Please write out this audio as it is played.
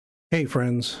Hey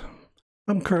friends,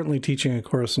 I'm currently teaching a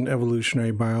course in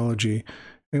evolutionary biology,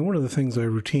 and one of the things I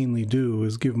routinely do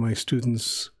is give my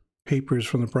students papers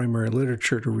from the primary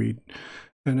literature to read.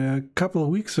 And a couple of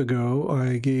weeks ago,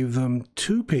 I gave them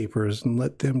two papers and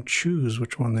let them choose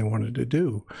which one they wanted to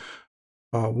do.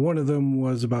 One of them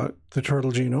was about the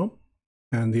turtle genome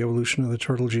and the evolution of the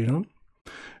turtle genome,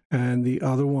 and the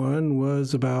other one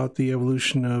was about the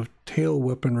evolution of tail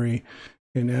weaponry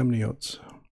in amniotes.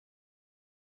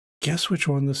 Guess which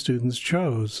one the students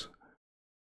chose?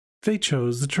 They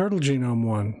chose the turtle genome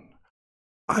one.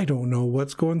 I don't know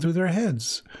what's going through their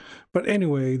heads. But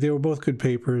anyway, they were both good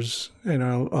papers, and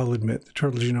I'll admit the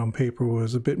turtle genome paper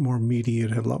was a bit more meaty.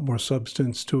 It had a lot more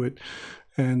substance to it,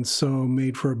 and so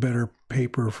made for a better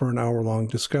paper for an hour-long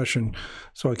discussion,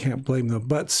 so I can't blame them.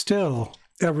 But still,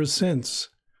 ever since,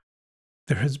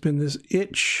 there has been this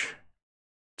itch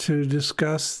to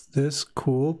discuss this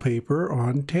cool paper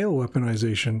on tail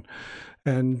weaponization.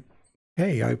 And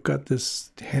hey, I've got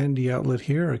this handy outlet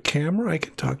here, a camera. I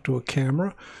can talk to a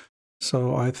camera.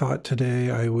 So I thought today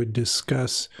I would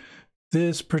discuss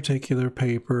this particular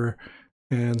paper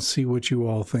and see what you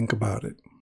all think about it.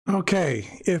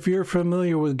 Okay, if you're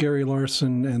familiar with Gary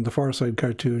Larson and the Far Side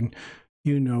cartoon,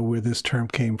 you know where this term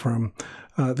came from.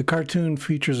 The cartoon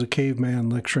features a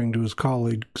caveman lecturing to his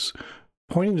colleagues,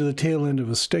 pointing to the tail end of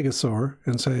a stegosaur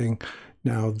and saying,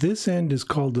 "Now this end is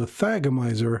called the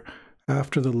Thagomizer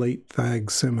after the late Thag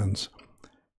Simmons."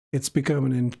 It's become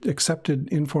an accepted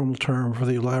informal term for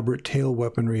the elaborate tail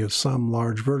weaponry of some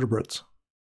large vertebrates.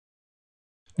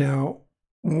 Now,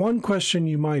 one question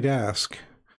you might ask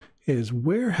is,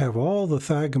 where have all the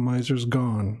Thagomizers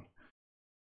gone?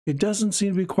 It doesn't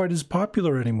seem to be quite as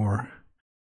popular anymore.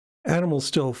 Animals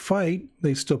still fight,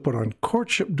 they still put on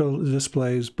courtship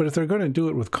displays, but if they're going to do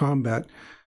it with combat,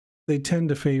 they tend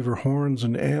to favor horns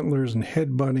and antlers and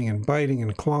headbutting and biting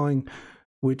and clawing,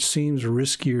 which seems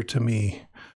riskier to me.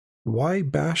 Why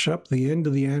bash up the end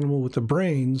of the animal with the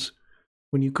brains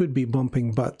when you could be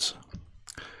bumping butts?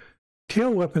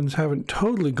 Tail weapons haven't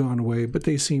totally gone away, but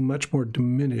they seem much more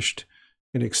diminished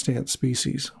in extant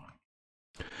species.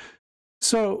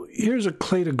 So here's a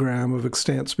cladogram of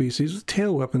extant species with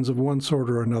tail weapons of one sort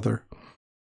or another.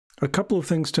 A couple of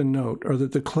things to note are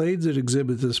that the clades that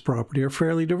exhibit this property are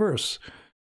fairly diverse.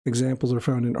 Examples are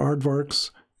found in aardvarks,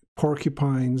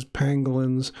 porcupines,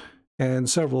 pangolins, and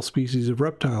several species of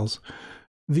reptiles.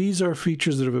 These are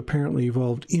features that have apparently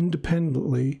evolved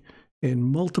independently in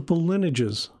multiple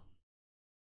lineages.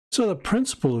 So the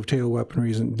principle of tail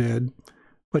weaponry isn't dead.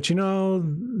 But you know,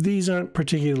 these aren't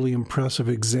particularly impressive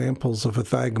examples of a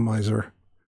Thagomizer.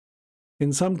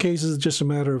 In some cases, it's just a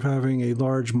matter of having a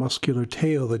large muscular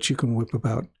tail that you can whip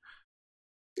about.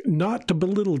 Not to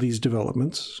belittle these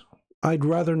developments, I'd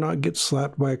rather not get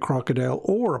slapped by a crocodile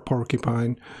or a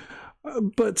porcupine,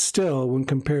 but still, when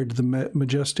compared to the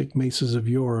majestic mesas of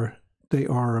yore, they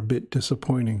are a bit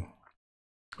disappointing.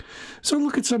 So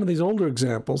look at some of these older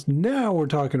examples. Now we're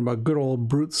talking about good old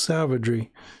brute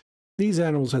savagery. These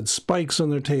animals had spikes on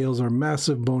their tails or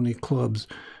massive bony clubs.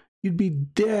 You'd be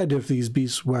dead if these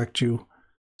beasts whacked you,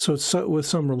 so it's with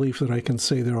some relief that I can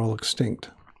say they're all extinct.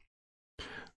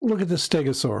 Look at the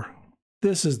stegosaur.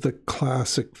 This is the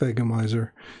classic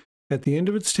Thagomizer. At the end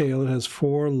of its tail, it has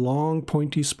 4 long,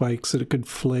 pointy spikes that it could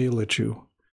flail at you.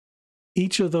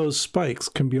 Each of those spikes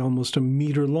can be almost a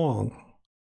meter long.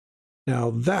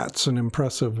 Now that's an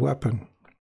impressive weapon.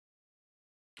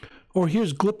 Or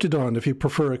here's Glyptodon if you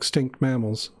prefer extinct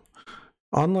mammals.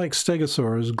 Unlike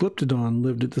stegosaurs, Glyptodon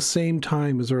lived at the same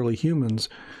time as early humans,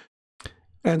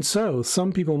 and so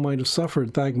some people might have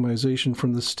suffered thagomization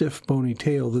from the stiff, bony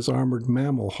tail this armored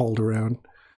mammal hauled around.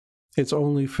 It's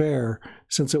only fair,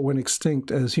 since it went extinct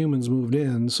as humans moved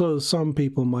in, so some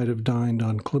people might have dined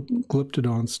on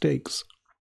Glyptodon steaks.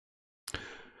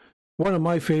 One of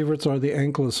my favorites are the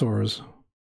ankylosaurs.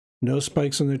 No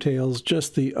spikes on their tails,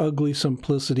 just the ugly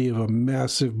simplicity of a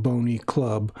massive bony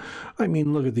club. I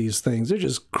mean, look at these things. They're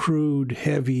just crude,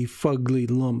 heavy, fugly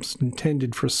lumps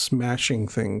intended for smashing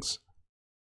things.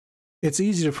 It's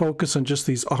easy to focus on just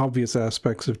these obvious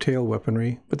aspects of tail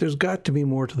weaponry, but there's got to be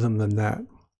more to them than that.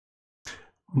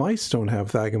 Mice don't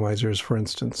have Thagomizers, for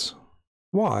instance.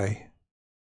 Why?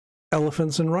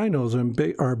 Elephants and rhinos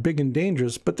are big and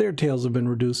dangerous, but their tails have been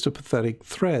reduced to pathetic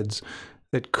threads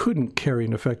that couldn't carry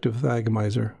an effective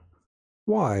Thagomizer.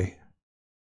 Why?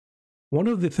 One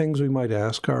of the things we might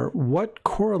ask are, what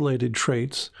correlated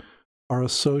traits are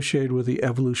associated with the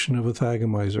evolution of a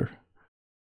Thagomizer?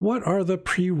 What are the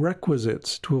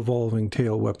prerequisites to evolving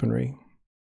tail weaponry?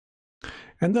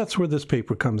 And that's where this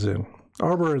paper comes in.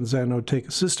 Arbor and Zano take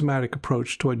a systematic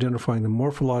approach to identifying the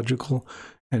morphological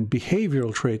and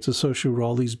behavioral traits associated with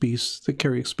all these beasts that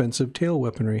carry expensive tail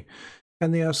weaponry.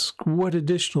 And they ask, what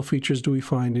additional features do we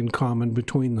find in common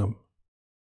between them?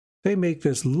 They make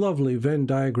this lovely Venn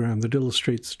diagram that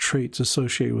illustrates the traits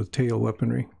associated with tail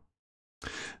weaponry.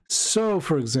 So,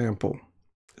 for example,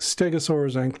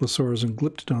 stegosaurs, ankylosaurs, and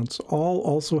glyptodonts all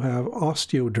also have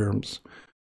osteoderms,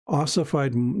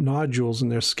 ossified nodules in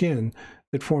their skin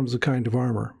that forms a kind of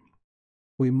armor.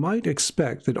 We might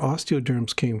expect that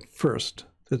osteoderms came first,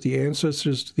 that the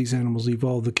ancestors to these animals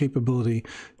evolved the capability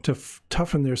to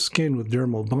toughen their skin with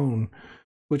dermal bone,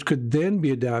 which could then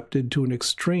be adapted to an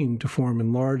extreme to form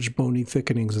enlarged bony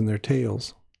thickenings in their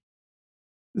tails.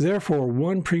 Therefore,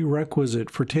 one prerequisite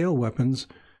for tail weapons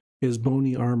is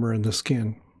bony armor in the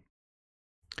skin.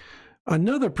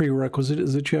 Another prerequisite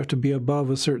is that you have to be above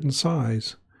a certain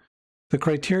size. The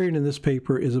criterion in this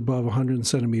paper is above 100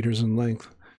 centimeters in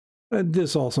length. And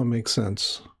this also makes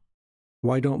sense.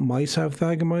 Why don't mice have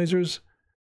thagomizers?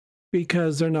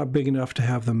 Because they're not big enough to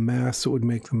have the mass that would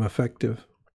make them effective.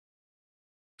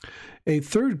 A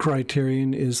third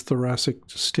criterion is thoracic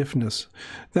stiffness.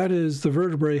 That is, the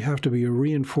vertebrae have to be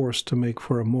reinforced to make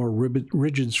for a more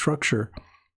rigid structure.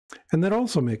 And that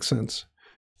also makes sense.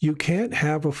 You can't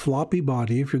have a floppy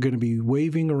body if you're going to be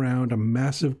waving around a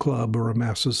massive club or a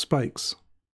mass of spikes.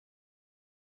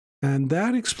 And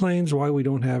that explains why we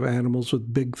don't have animals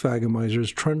with big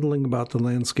thagomizers trundling about the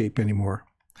landscape anymore.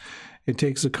 It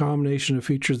takes a combination of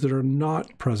features that are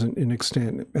not present in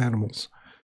extant animals.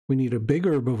 We need a big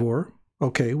herbivore.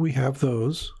 Okay, we have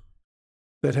those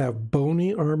that have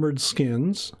bony armored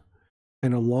skins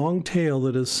and a long tail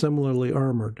that is similarly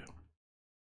armored.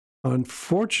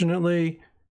 Unfortunately,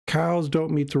 cows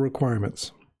don't meet the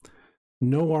requirements.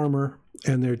 No armor,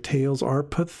 and their tails are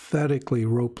pathetically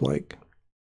rope-like.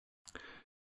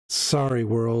 Sorry,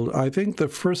 world. I think the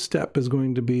first step is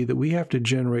going to be that we have to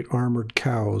generate armored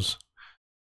cows.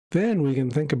 Then we can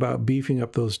think about beefing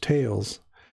up those tails.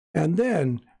 And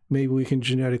then maybe we can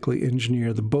genetically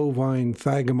engineer the bovine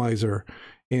Thagomizer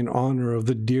in honor of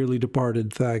the dearly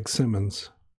departed Thag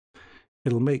Simmons.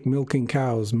 It'll make milking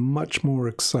cows much more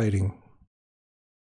exciting.